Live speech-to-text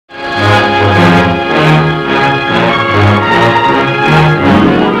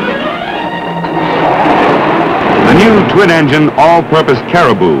twin-engine, all-purpose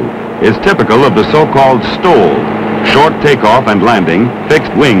Caribou is typical of the so-called STOL, short takeoff and landing,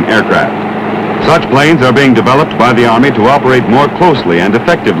 fixed-wing aircraft. Such planes are being developed by the Army to operate more closely and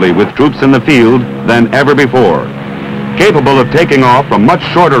effectively with troops in the field than ever before. Capable of taking off from much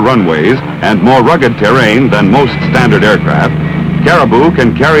shorter runways and more rugged terrain than most standard aircraft, Caribou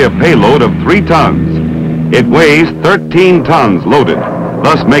can carry a payload of 3 tons. It weighs 13 tons loaded,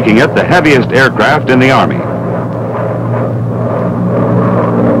 thus making it the heaviest aircraft in the Army.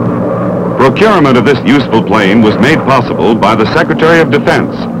 Procurement of this useful plane was made possible by the Secretary of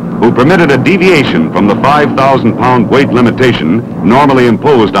Defense, who permitted a deviation from the 5,000-pound weight limitation normally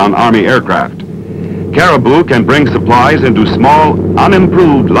imposed on Army aircraft. Caribou can bring supplies into small,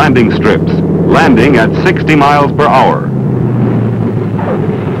 unimproved landing strips, landing at 60 miles per hour.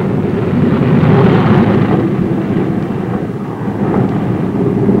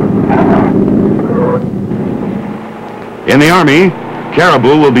 In the Army,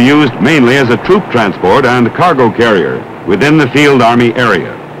 Caribou will be used mainly as a troop transport and cargo carrier within the Field Army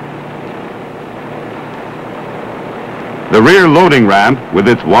area. The rear loading ramp, with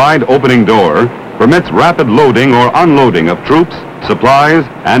its wide opening door, permits rapid loading or unloading of troops, supplies,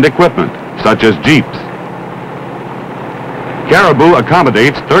 and equipment, such as jeeps. Caribou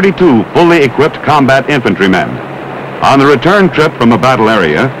accommodates 32 fully equipped combat infantrymen. On the return trip from a battle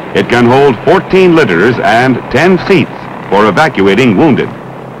area, it can hold 14 litters and 10 seats for evacuating wounded.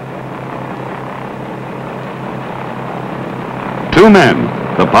 2 men,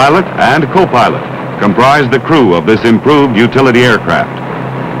 the pilot and co-pilot, comprise the crew of this improved utility aircraft.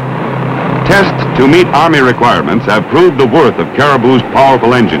 Tests to meet Army requirements have proved the worth of Caribou's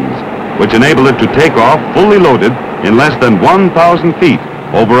powerful engines, which enable it to take off fully loaded in less than 1,000 feet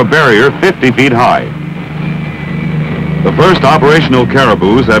over a barrier 50 feet high. The first operational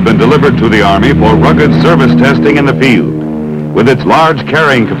Caribous have been delivered to the Army for rugged service testing in the field. With its large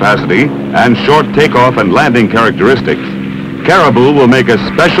carrying capacity and short takeoff and landing characteristics, Caribou will make a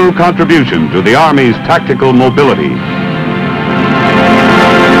special contribution to the Army's tactical mobility